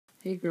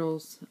Hey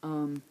girls,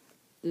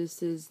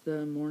 this is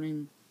the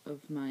morning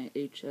of my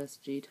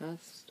HSG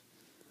test.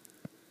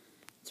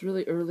 It's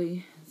really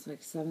early, it's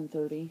like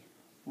 7:30,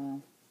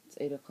 well, it's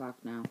 8 o'clock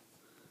now.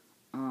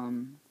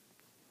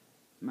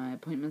 My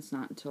appointment's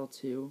not until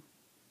 2.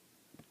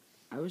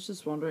 I was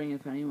just wondering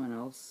if anyone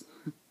else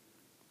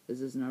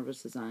is as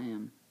nervous as I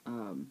am,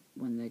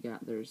 when they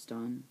got theirs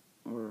done,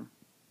 or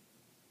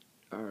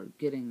are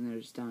getting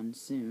theirs done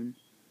soon.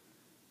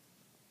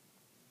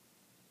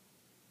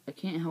 I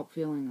can't help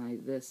feeling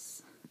like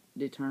this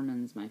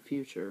determines my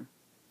future.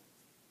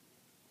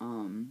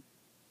 I'm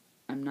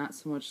not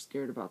so much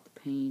scared about the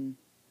pain,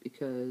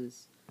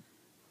 because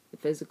the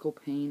physical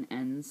pain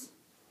ends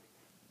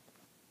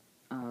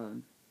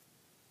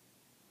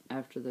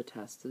after the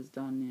test is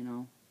done, you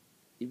know.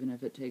 Even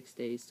if it takes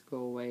days to go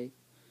away,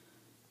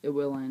 it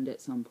will end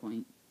at some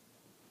point.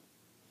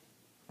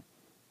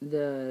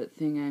 The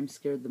thing I'm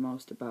scared the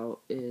most about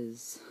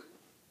is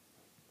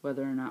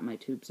whether or not my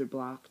tubes are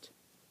blocked.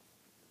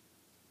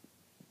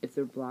 If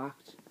they're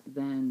blocked,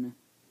 then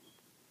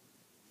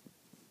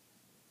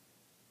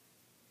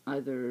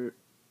either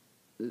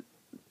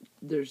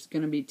there's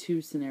going to be two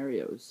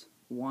scenarios.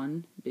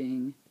 One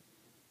being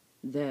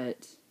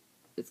that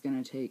it's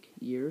going to take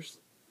years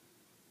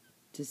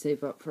to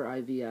save up for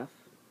IVF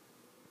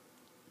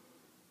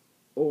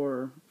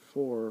or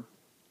for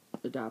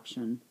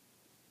adoption,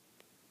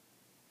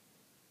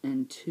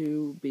 and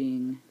two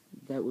being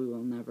that we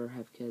will never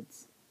have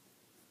kids.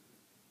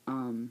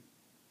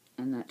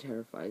 And that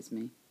terrifies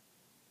me.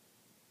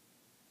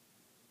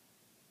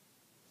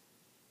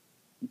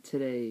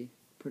 Today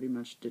pretty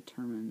much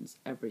determines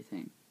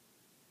everything.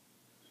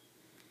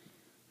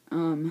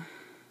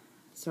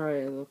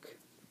 Sorry I look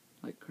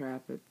like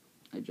crap.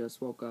 I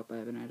just woke up, I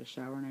haven't had a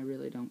shower, and I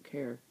really don't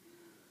care.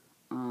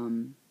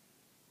 I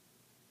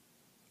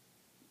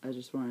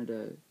just wanted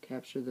to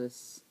capture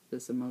this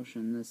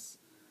emotion, this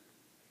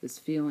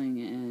feeling,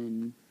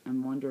 and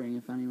I'm wondering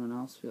if anyone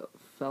else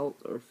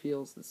felt or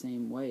feels the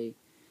same way.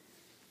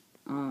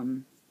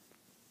 I'm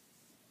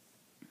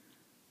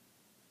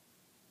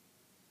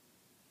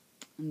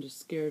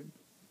just scared.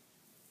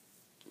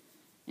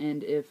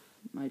 And if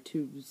my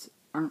tubes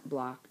aren't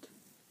blocked,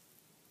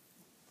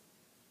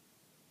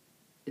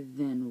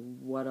 then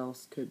what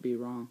else could be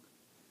wrong?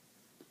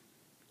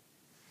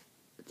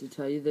 To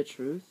tell you the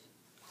truth,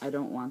 I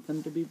don't want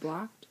them to be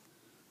blocked,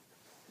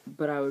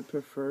 but I would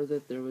prefer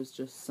that there was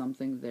just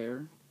something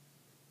there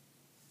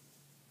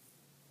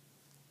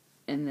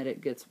and that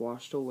it gets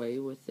washed away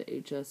with the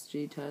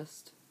HSG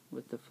test,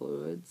 with the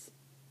fluids,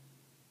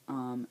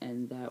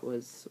 and that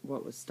was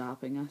what was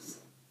stopping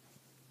us.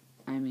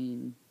 I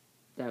mean,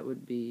 that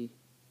would be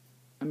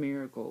a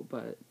miracle,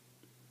 but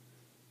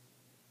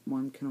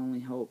one can only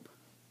hope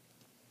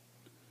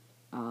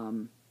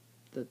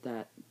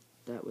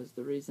that was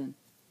the reason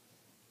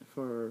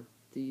for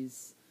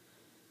these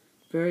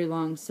very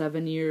long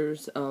 7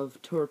 years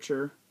of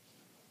torture.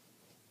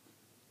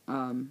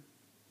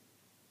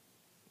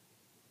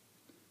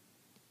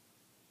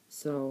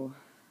 So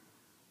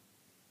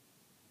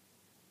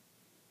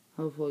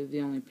hopefully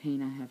the only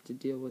pain I have to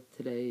deal with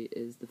today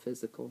is the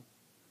physical,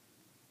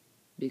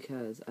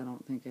 because I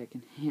don't think I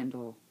can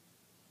handle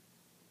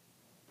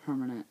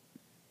permanent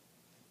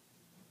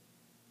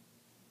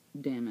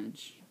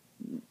damage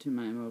to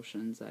my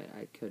emotions.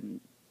 I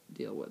couldn't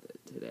deal with it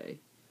today.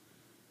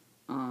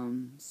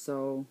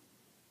 So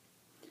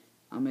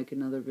I'll make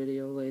another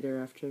video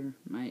later after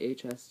my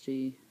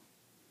HSG,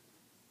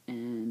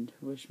 and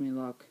wish me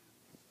luck.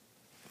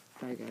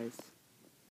 Bye guys.